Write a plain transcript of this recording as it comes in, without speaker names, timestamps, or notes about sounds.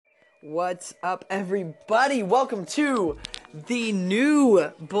What's up, everybody? Welcome to the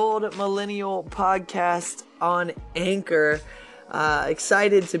new BOLD Millennial podcast on Anchor.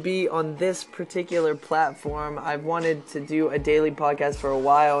 Excited to be on this particular platform. I've wanted to do a daily podcast for a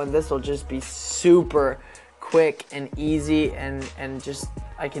while, and this will just be super quick and easy, and just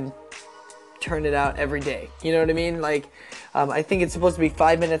I can turn it out every day. You know what I mean? I think it's supposed to be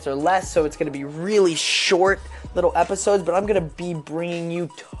 5 minutes or less, so it's going to be really short little episodes, but I'm going to be bringing you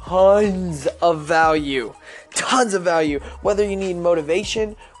tons of value, whether you need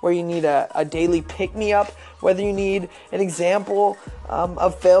motivation, whether you need a daily pick-me-up, whether you need an example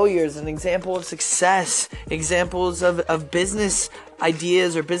of failures, an example of success, examples of business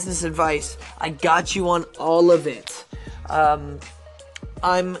ideas or business advice. I got you on all of it. I'm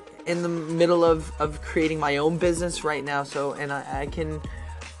in the middle of creating my own business right now, and I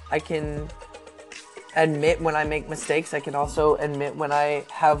can admit when I make mistakes. I can also admit when I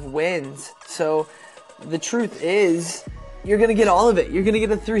have wins. So the truth is, you're going to get all of it. You're going to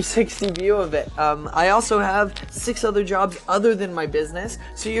get a 360 view of it. I also have 6 other jobs other than my business,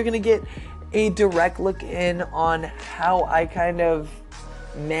 so you're going to get a direct look in on how I kind of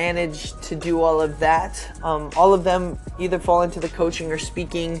manage to do all of that. All of them either fall into the coaching or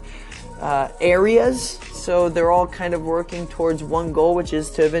speaking areas, so they're all kind of working towards one goal, which is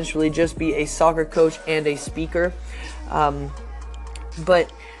to eventually just be a soccer coach and a speaker. But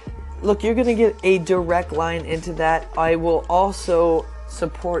look, you're going to get a direct line into that. I will also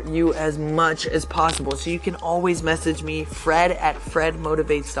support you as much as possible, so you can always message me,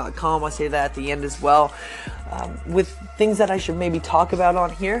 fred@fredmotivates.com. I'll say that at the end as well, with things that I should maybe talk about on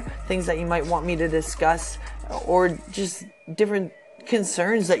here, things that you might want me to discuss, or just different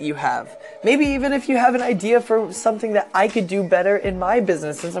concerns that you have. Maybe even if you have an idea for something that I could do better in my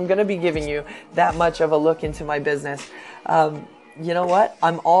business, since I'm going to be giving you that much of a look into my business. You know what?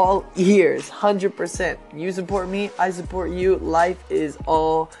 I'm all ears, 100%. You support me, I support you. Life is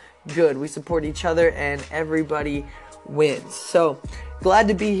all good. We support each other and everybody wins. So glad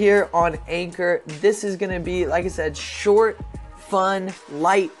to be here on Anchor. This is going to be, like I said, short, fun,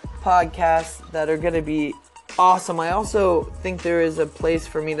 light podcasts that are going to be awesome. I also think there is a place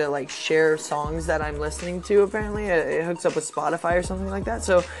for me to share songs that I'm listening to. Apparently it hooks up with Spotify or something like that.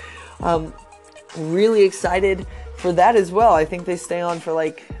 So really excited for that as well. I think they stay on for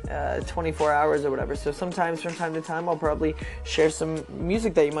 24 hours or whatever. So sometimes from time to time I'll probably share some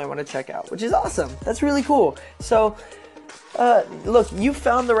music that you might want to check out, which is awesome. That's really cool. So look, you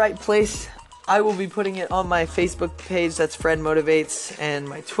found the right place. I will be putting it on my Facebook page, that's Fred Motivates, and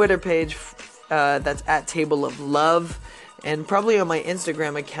my Twitter page, that's at Table of Love, and probably on my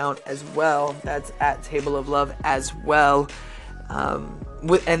Instagram account as well, that's at Table of Love as well,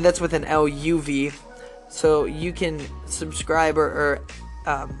 and that's with an LUV, so you can subscribe or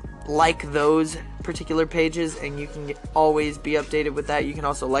like those particular pages, and you can always be updated with that. You can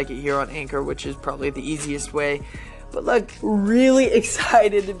also like it here on Anchor, which is probably the easiest way. But look, really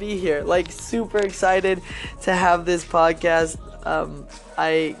excited to be here, super excited to have this podcast.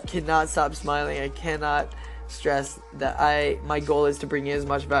 I cannot stop smiling. I cannot stress that my goal is to bring you as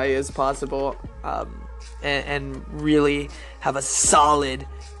much value as possible, and really have a solid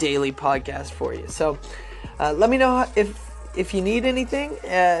daily podcast for you. So let me know if you need anything.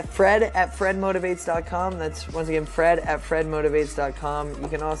 Fred@fredmotivates.com. That's, once again, Fred@fredmotivates.com. You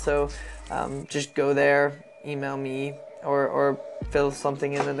can also just go there, email me, or fill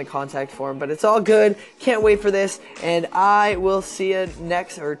something in the contact form, but it's all good. Can't wait for this, and I will see you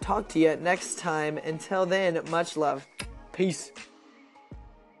next, or talk to you next time. Until then, much love. Peace.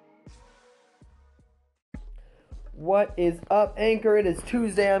 What is up, Anchor? It is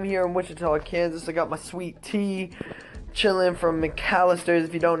Tuesday. I'm here in Wichita, Kansas. I got my sweet tea chilling from McAllister's.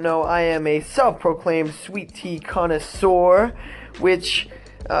 If you don't know, I am a self-proclaimed sweet tea connoisseur, which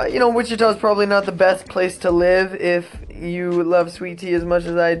Wichita is probably not the best place to live if you love sweet tea as much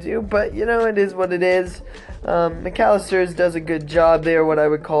as I do, but it is what it is. McAllister's does a good job. They are what I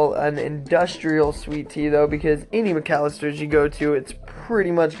would call an industrial sweet tea, though, because any McAllister's you go to, it's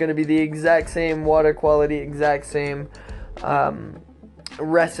pretty much going to be the exact same water quality, exact same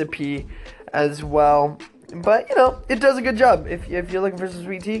recipe as well. But, it does a good job. If you're looking for some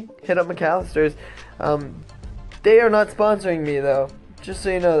sweet tea, hit up McAllister's. They are not sponsoring me, though. Just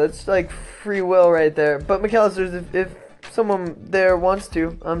so you know, that's free will right there. But McAllister's, if someone there wants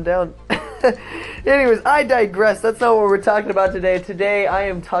to, I'm down. Anyways, I digress. That's not what we're talking about today. Today, I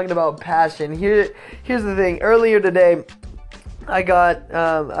am talking about passion. Here's the thing. Earlier today,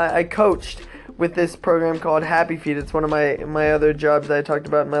 I coached with this program called Happy Feet. It's one of my other jobs that I talked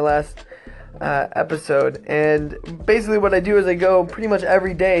about in my last episode. And basically what I do is I go pretty much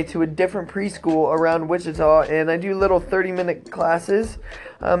every day to a different preschool around Wichita, and I do little 30-minute classes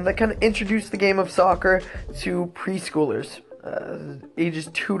that kind of introduce the game of soccer to preschoolers, ages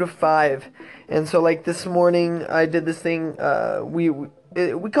 2 to 5. And so like this morning I did this thing, we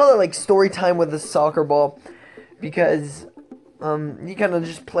call it like story time with a soccer ball, because you kind of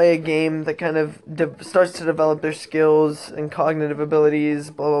just play a game that kind of starts to develop their skills and cognitive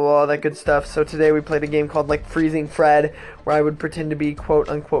abilities, blah, blah, blah, that good stuff. So today we played a game called, like, Freezing Fred, where I would pretend to be,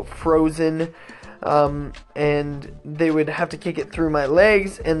 quote-unquote, frozen, and they would have to kick it through my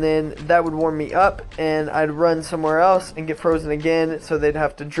legs, and then that would warm me up, and I'd run somewhere else and get frozen again, so they'd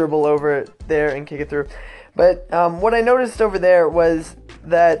have to dribble over it there and kick it through. But what I noticed over there was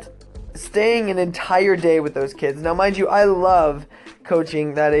that staying an entire day with those kids. Now, mind you, I love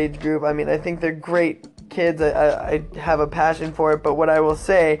coaching that age group. I mean, I think they're great kids. I have a passion for it, but what I will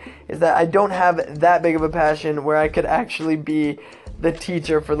say is that I don't have that big of a passion where I could actually be the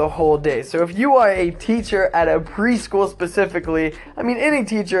teacher for the whole day. So if you are a teacher at a preschool specifically, I mean, any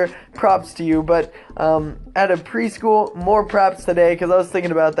teacher, props to you, but at a preschool, more props today, because I was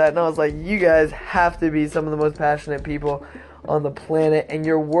thinking about that, and I was like, you guys have to be some of the most passionate people on the planet, and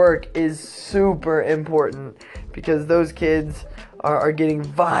your work is super important, because those kids are getting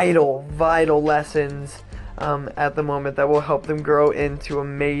vital lessons at the moment that will help them grow into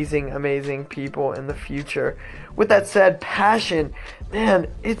amazing people in the future. With that said, passion, man,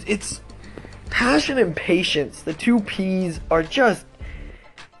 it's passion and patience. The two P's are just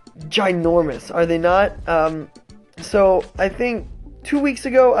ginormous, are they not? So I think 2 weeks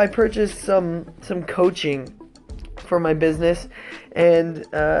ago I purchased some coaching for my business, and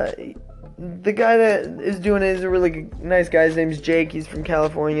the guy that is doing it is a really nice guy. His name's Jake. He's from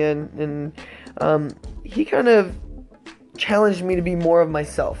California, and he kind of challenged me to be more of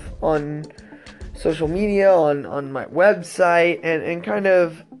myself on social media, on my website, and kind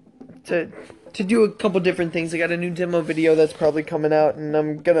of to do a couple different things. I got a new demo video that's probably coming out, and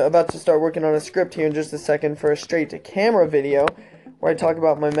I'm about to start working on a script here in just a second for a straight to camera video, where I talk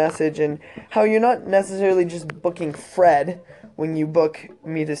about my message and how you're not necessarily just booking Fred when you book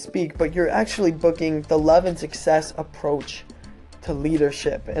me to speak, but you're actually booking the love and success approach to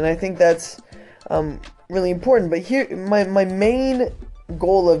leadership. And I think that's really important. But here, my main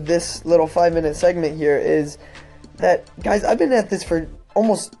goal of this little 5-minute segment here is that, guys, I've been at this for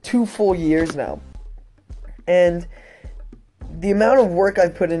almost 2 full years now. And the amount of work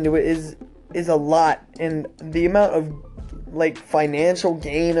I've put into it is a lot. And the amount of like financial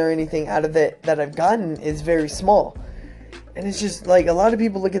gain or anything out of it that I've gotten is very small. And it's just like, a lot of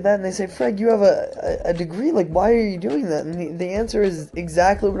people look at that and they say, Fred, you have a degree, like, why are you doing that? And the answer is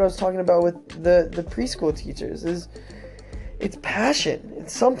exactly what I was talking about with the preschool teachers, is it's passion.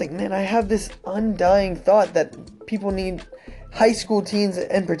 It's something, man, I have this undying thought that people need, high school teens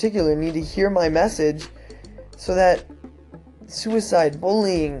in particular, need to hear my message so that suicide,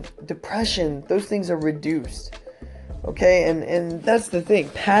 bullying, depression, those things are reduced. Okay, and that's the thing,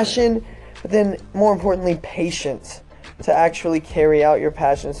 passion, but then more importantly, patience to actually carry out your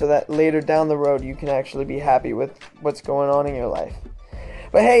passion, so that later down the road you can actually be happy with what's going on in your life.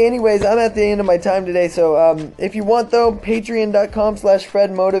 But hey, anyways, I'm at the end of my time today, so if you want though,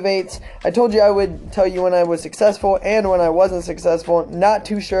 patreon.com/FredMotivates. I told you I would tell you when I was successful and when I wasn't successful. Not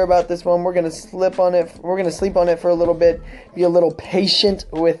too sure about this one. We're gonna sleep on it for a little bit. Be a little patient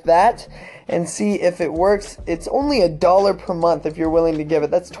with that and see if it works. It's only $1 per month if you're willing to give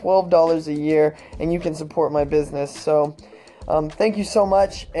it. That's $12 a year, and you can support my business. So thank you so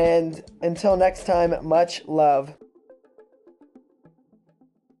much, and until next time, much love.